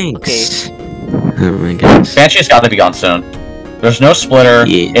stinks. Oh my goodness. Banshee's got to be gone soon. There's no splitter.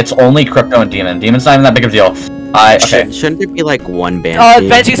 Yeah. It's only crypto and demon. Demon's not even that big of a deal. Okay. Shouldn't there be like 1 banshee? Oh,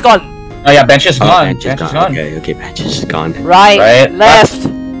 Banshee's gone. Oh yeah, Banshee's Oh, gone. Banshee's Banshee's gone. gone. Okay, okay, Banshee's gone. Right. Right, Left.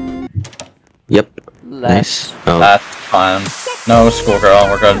 Yep. Left. Nice. Oh, That's fine. No, schoolgirl.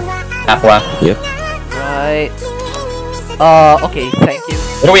 We're good. Halfway. yep. Right. Okay. Thank you.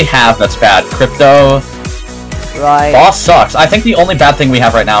 What do we have that's bad? Crypto. Right. Boss sucks. I think the only bad thing we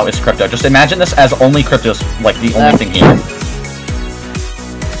have right now is crypto. Just imagine this as only crypto's like the only Left. thing here.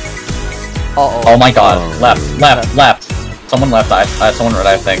 Uh-oh. Oh my god. Oh. Left. Someone left. Someone right,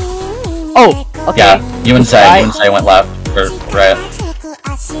 I think. Oh. Okay. Yeah. You and Zay. Right. You and Zay went left. Or right.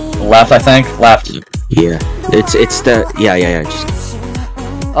 Left, I think. Left. Yeah. It's the Just this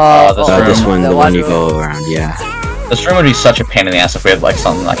oh, room. this one, the one you room. go around. Yeah. This room would be such a pain in the ass if we had like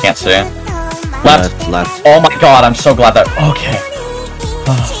something I can't see. Left. Left. Oh my god, I'm so glad that. Okay.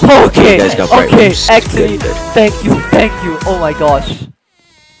 Okay. You guys got bright Okay. rooms. Actually, Good, good. thank you. Thank you. Oh my gosh.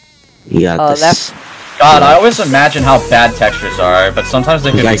 You got this. Left. God, I always imagine how bad textures are, but sometimes they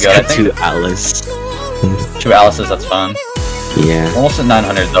You could be guys good. I got think 2 Alice. 2 Alices, that's fun. Yeah. Almost at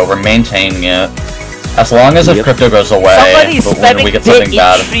 900 though, we're maintaining it. As long as if Yep. crypto goes away, Somebody's but when we spamming get dead something in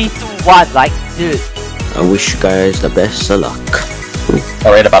bad. 3, 2, 1. Like, dude. I wish you guys the best of luck.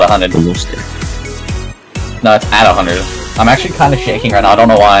 Or at about 100. Almost there. No, it's at 100. I'm actually kind of shaking right now, I don't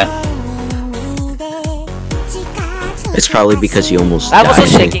know why. It's probably because you almost I'm died.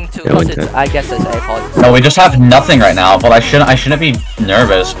 also shaking too, That one because time. I guess it's AirPods. No, we just have nothing right now, but I shouldn't be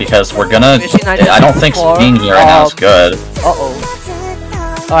nervous because we're gonna. Especially I don't think 964, being here right now is good.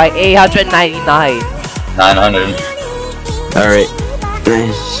 Uh-oh. Alright, 899. 900. Alright.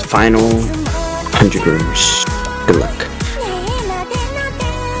 Nice. Final 100 rooms. Good luck.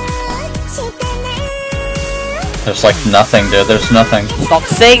 There's like nothing, dude. There's nothing. Stop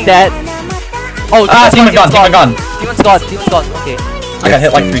saying that! Oh, Demon gone. Demon gone. Demon's gone, Demon's gone. Okay, I got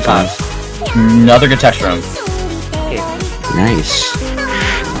hit like 3 Demon's gone. times. Another good texture room. okay. Nice.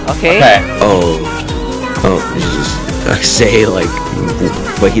 Okay. Okay. Oh. Oh, this is say like,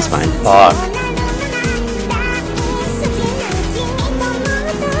 but he's fine. Fuck.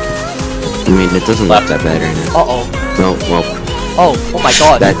 I mean, it doesn't look that bad right now. Uh-oh. No, well, Oh my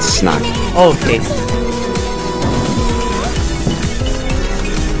god. that's not. Okay.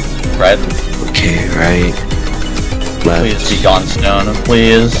 Right. Okay, right. Left. Please be gone, Stone.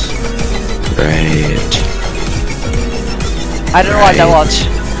 Please. Right. I don't know what that was.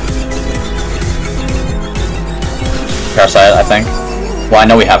 Parasite, I think. Well, I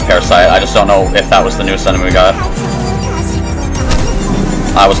know we have Parasite. I just don't know if that was the newest enemy we got.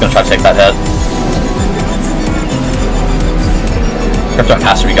 I was gonna try to take that hit. Crypto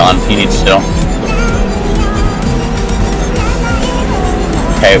has to be gone. He needs to.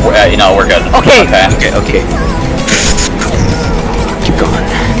 Okay, you know, we're good. Okay. Okay. Okay. Keep going.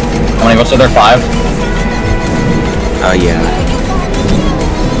 How many votes are there? 5? Yeah.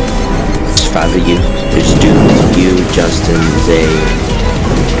 There's 5 of you. There's Dude, you, Justin, Zay,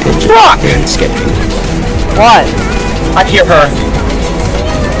 and Sketchy. What? I hear her.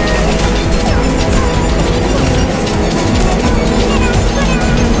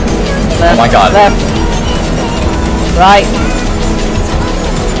 Left, my god. Left. Right.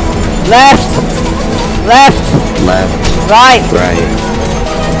 Left. Left. Left, Right. right,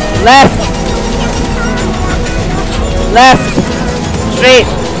 Left. Left. Straight.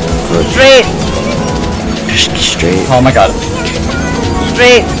 push, Straight. straight, Oh my god.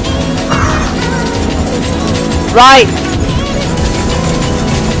 Straight. Right.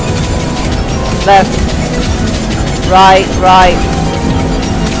 Left. Right. Right.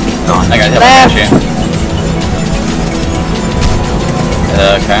 I got hit by Left. Banshee.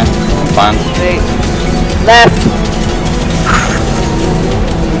 Okay, fine. Straight. Left.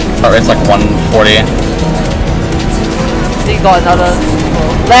 Heart rate's like 140. See, got another.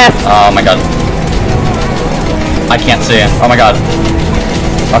 Left. Oh my god. I can't see. Oh my god.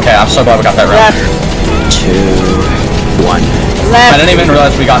 Okay, I'm so glad we got that round. Left. 2, 1. Left. I didn't even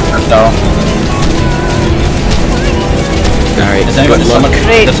realize we got hurt though. Alright, Does anybody, good luck.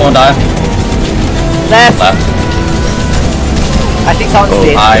 did someone die? Left. Left. I think someone's Oh,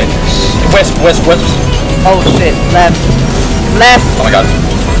 dead. Wisp. Oh shit. Left. Left. Oh my god.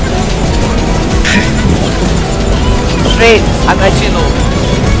 Straight. I'm actually low.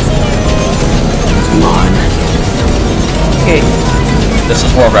 Come on. Okay. This is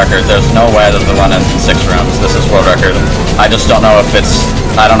world record. There's no way that the run ends in 6 rounds. This is world record. I just don't know if it's...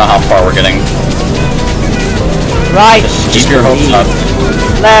 I don't know how far we're getting. Right. Just keep your hopes up.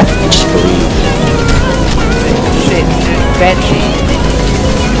 Left. Just believe. Shit. Banshee.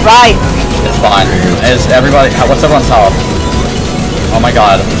 Right. It's fine. Is everybody... What's everyone's health? Oh my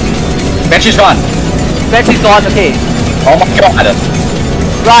god. Banshee's gone! Banshee's gone. Okay. Oh my god.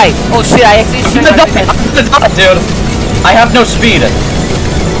 Right. Oh shit. I actually I'm gonna die, dude. I have no speed.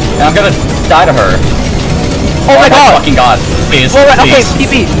 And I'm gonna die to her. Oh my god. Fucking god. Please, Okay. please.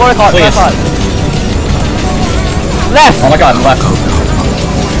 TP. More card. Please. Left. Oh my god, left.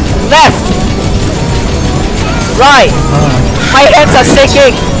 Left. Right. My hands are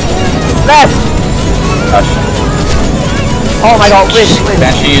shaking. Left. Gosh. Oh my god. Wish.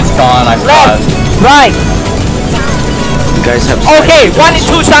 Banshee is gone, I forgot. Left. Right. You guys have... Okay. 1 in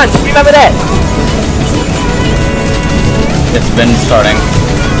 2 chance. Remember that. It's been starting.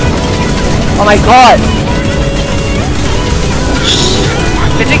 Oh my god.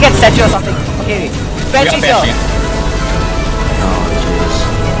 Did you get statue or something? Okay. We got Banshee's here. Banshee. Oh, jeez.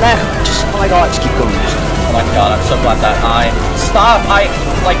 Left. Oh my god. Just keep going. Oh my god, I'm so glad that I... Stop! Like,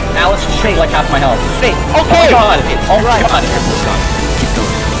 Alice just took like half my health. Straight. Oh my Okay. god! Oh my Right. god! Keep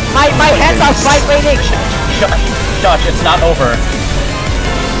going. My hands are vibrating. Shush, it's not over.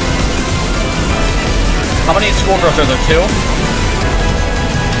 How many schoolgirls are there? 2?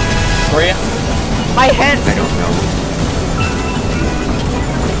 3? My hands. I don't know.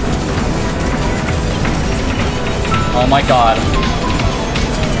 Oh my god.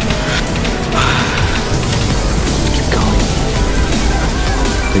 Keep going.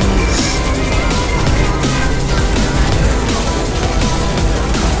 Please.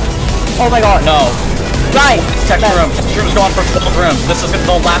 Oh my god. No. Right. Texture room. Texture room's going for 12 rooms. This is the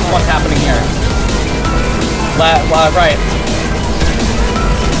last one happening here. Right.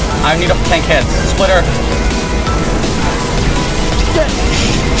 I need a tank hits. Splitter.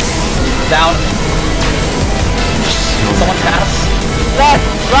 Down. Someone pass. Left.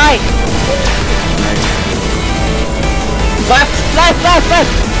 Right. Left. Left.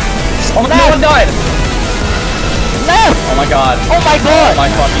 Oh, no one died. Left. Oh my god. Oh my Oh god. my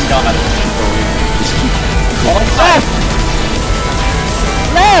fucking god. Just keep... Oh my god. Left.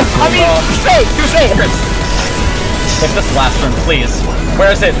 Left. I mean, straight. Straight. Take this last room, please.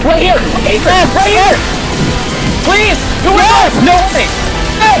 Where is it? Right here. Okay, left. Right here. Please! Do it! No way!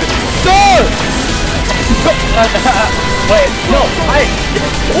 Sir. Wait, no,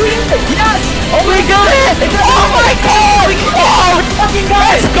 we did it! Yes! Oh my god. Oh my god. Oh, we fucking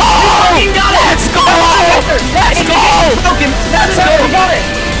got it. Let's go. Let's go. Let's go. Let's go! We got it!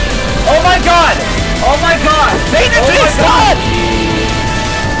 Oh my god! Oh my god! Victory is done.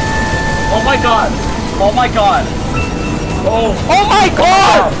 Oh my god! Oh my god! Oh! Oh my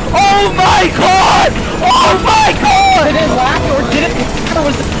god. Oh my god. Oh my god. Did it lag or did it?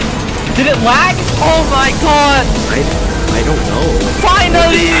 Did it lag? Oh my god. I don't know.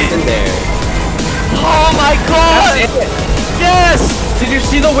 Finally. What happened there? Oh my god. That's it. Yes. Did you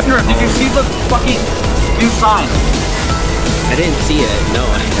see the winner? Did you see the fucking new sign? I didn't see it. No.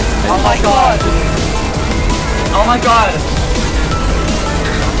 Oh my god! Oh my god!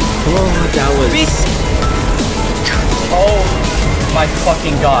 Oh, that was... Oh my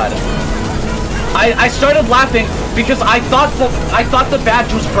fucking god! I started laughing because I thought the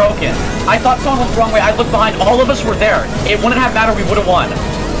badge was broken. I thought someone was the wrong way. I looked behind. All of us were there. It wouldn't have mattered. We would have won.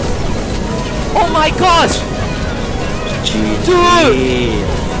 Oh my gosh. GG. Dude.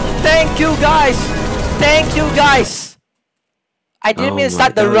 Thank you guys. Thank you guys. I didn't Oh mean to my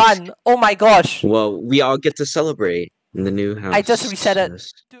start the gosh. run. Oh my gosh. Well, we all get to celebrate in the new house. I just reset it.